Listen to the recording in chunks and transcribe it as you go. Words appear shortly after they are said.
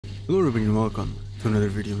Hello everybody and welcome to another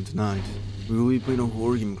video, and tonight we will be playing a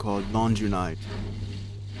horror game called Laundromat.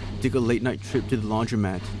 Take a late night trip to the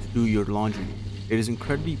laundromat to do your laundry. It is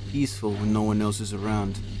incredibly peaceful when no one else is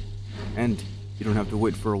around, and you don't have to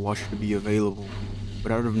wait for a washer to be available.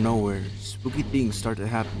 But out of nowhere, spooky things start to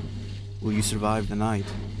happen. Will you survive the night?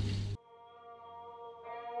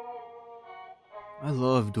 I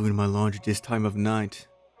love doing my laundry this time of night.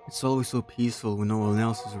 It's always so peaceful when no one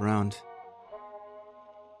else is around.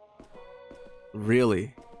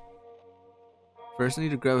 Really? First I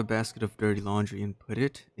need to grab a basket of dirty laundry and put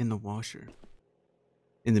it in the washer.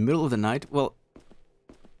 In the middle of the night? Well,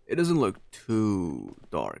 it doesn't look too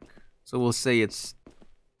dark. So we'll say it's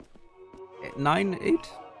 9, 8?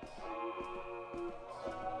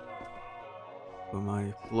 Put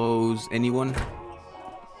my clothes. Anyone?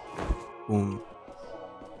 Boom.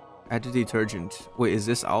 Add the detergent. Wait, is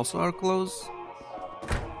this also our clothes?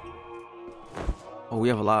 Oh, we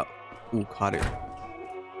have a lot. Ooh, caught it.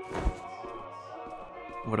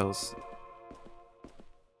 What else?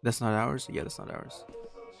 That's not ours? Yeah, that's not ours.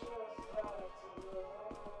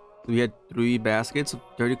 We had 3 baskets of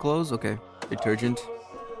dirty clothes? Okay. Detergent.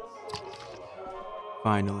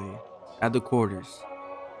 Finally. Add the quarters.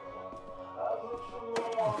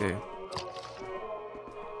 Okay.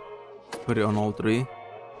 Put it on all 3.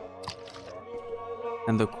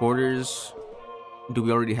 And the quarters, do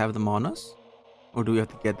we already have them on us? Or do we have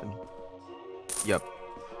to get them? Yep.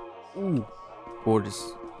 Ooh.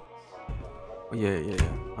 Quarters. Oh, yeah.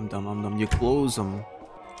 I'm dumb. You close them.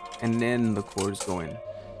 And then the quarters go in.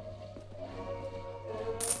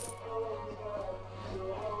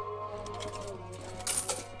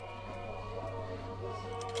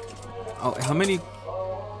 Oh, how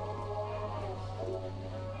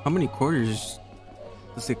many quarters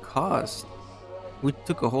does it cost? We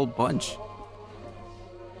took a whole bunch.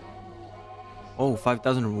 Oh,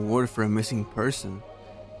 5,000 reward for a missing person.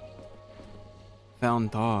 Found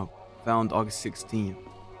dog. Found August 16th.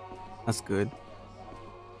 That's good.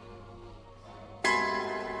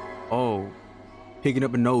 Oh, picking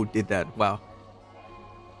up a note did that. Wow.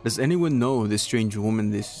 Does anyone know this strange woman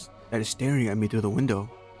that is staring at me through the window?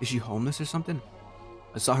 Is she homeless or something?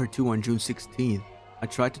 I saw her too on June 16th. I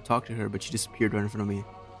tried to talk to her, but she disappeared right in front of me.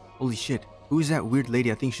 Holy shit. Who is that weird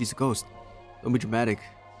lady? I think she's a ghost. Don't be dramatic.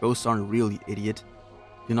 Ghosts aren't real, you idiot.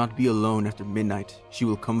 Do not be alone after midnight. She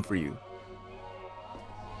will come for you.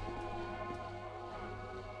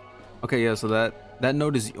 Okay, yeah, so that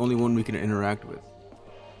note is the only one we can interact with.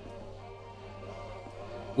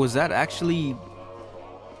 Was that actually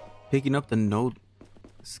picking up the note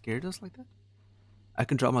scared us like that? I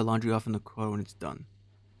can drop my laundry off in the car when it's done.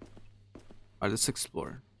 Alright, let's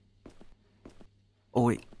explore. Oh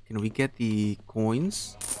wait, can we get the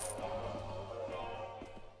coins?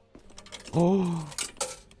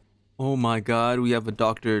 Oh my god, we have a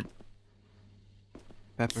Dr.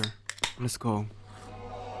 Pepper. Let's go.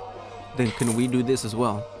 Then can we do this as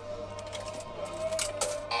well?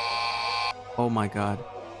 Oh my god.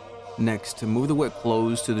 Next, to move the wet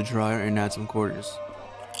clothes to the dryer and add some quarters.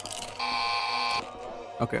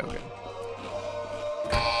 Okay.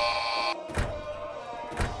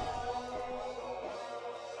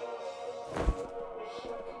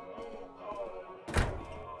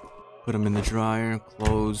 Put them in the dryer,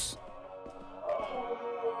 close.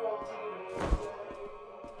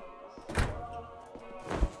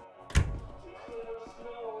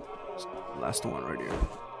 Last one right here.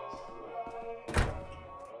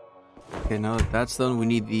 Okay, now that that's done, we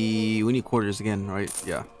need quarters again, right?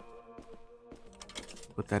 Yeah.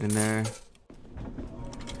 Put that in there.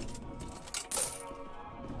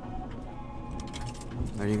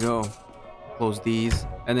 There you go. Close these,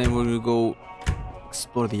 and then we're gonna go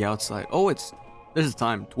explore the outside. Oh, there's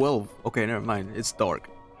time 12. Okay, never mind. It's dark.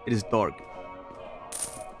 It is dark.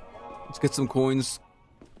 Let's get some coins.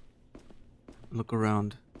 Look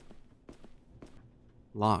around.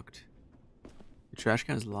 Locked. The trash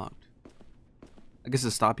can is locked. I guess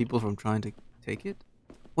to stop people from trying to take it.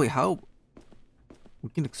 Wait, how? We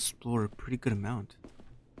can explore a pretty good amount.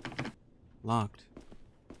 Locked.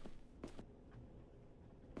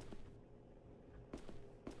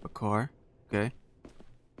 A car. Okay.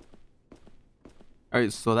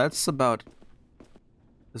 Alright, so that's about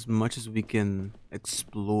as much as we can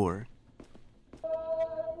explore.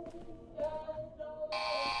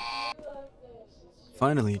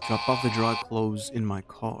 Finally, drop off the dry clothes in my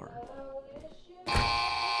car.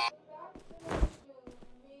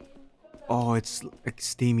 Oh, it's like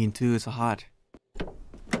steaming too, it's hot.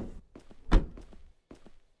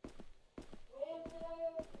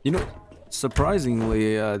 You know,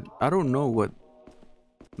 surprisingly, I don't know what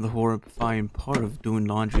the horrifying part of doing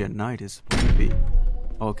laundry at night is supposed to be.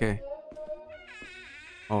 Okay.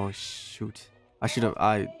 Oh shoot. I should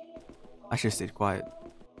have stayed quiet.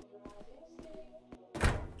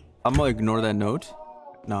 I'm gonna ignore that note.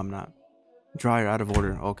 No, I'm not. Dryer out of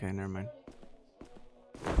order. Okay, never mind.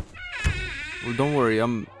 Well, don't worry,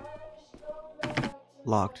 I'm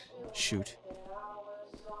locked. Shoot.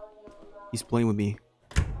 He's playing with me.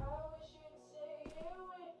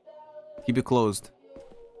 Keep it closed.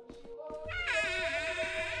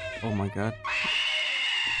 Oh my god.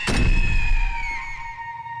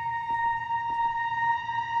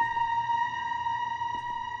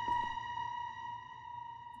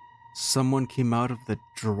 Someone came out of the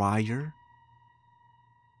dryer?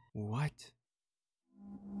 What?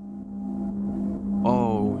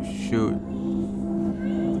 Oh shoot.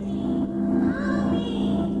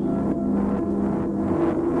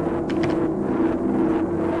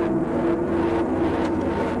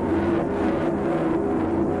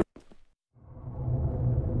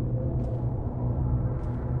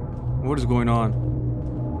 What is going on?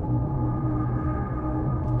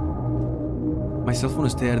 My cell phone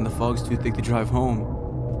is dead and the fog's too thick to drive home.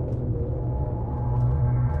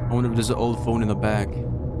 I wonder if there's an old phone in the back.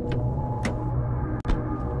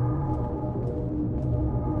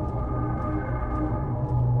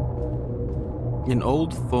 An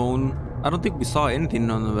old phone? I don't think we saw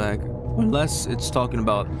anything on the back. Unless it's talking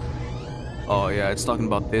about... Oh yeah, it's talking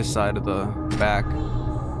about this side of the back.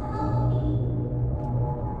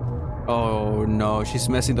 Oh no, she's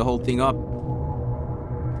messing the whole thing up.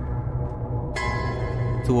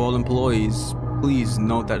 To all employees, please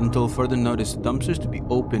note that until further notice, dumpsters to be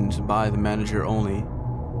opened by the manager only.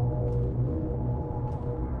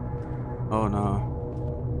 Oh no.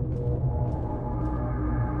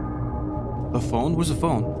 The phone? Where's the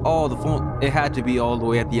phone? Oh, the phone. It had to be all the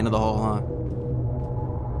way at the end of the hall, huh?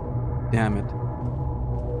 Damn it.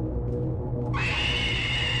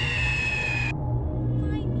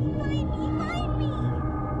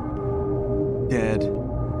 Dead.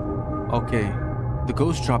 Okay. The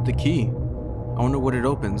ghost dropped the key. I wonder what it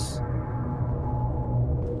opens.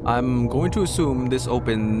 I'm going to assume this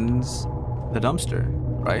opens the dumpster,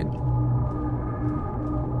 right?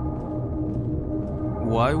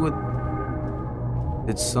 Why would...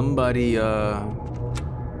 Did somebody,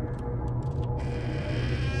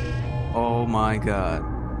 Oh my god.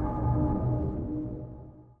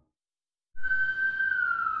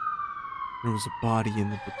 There was a body in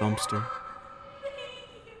the dumpster.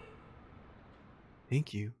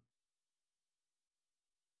 Thank you.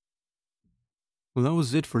 Well, that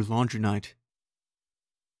was it for laundry night.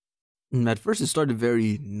 At first it started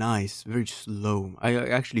very nice, very slow. I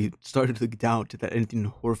actually started to doubt that anything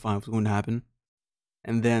horrifying was going to happen.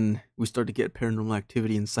 And then we started to get paranormal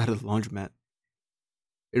activity inside of the laundromat.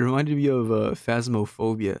 It reminded me of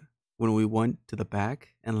Phasmophobia when we went to the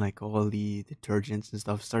back and like all the detergents and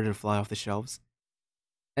stuff started to fly off the shelves.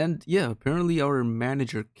 And yeah, apparently our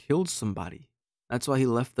manager killed somebody. That's why he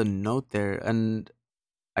left the note there, and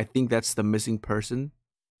I think that's the missing person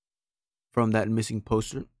from that missing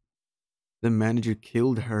poster. The manager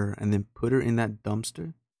killed her and then put her in that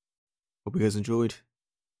dumpster. Hope you guys enjoyed,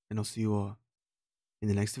 and I'll see you all in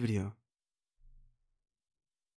the next video.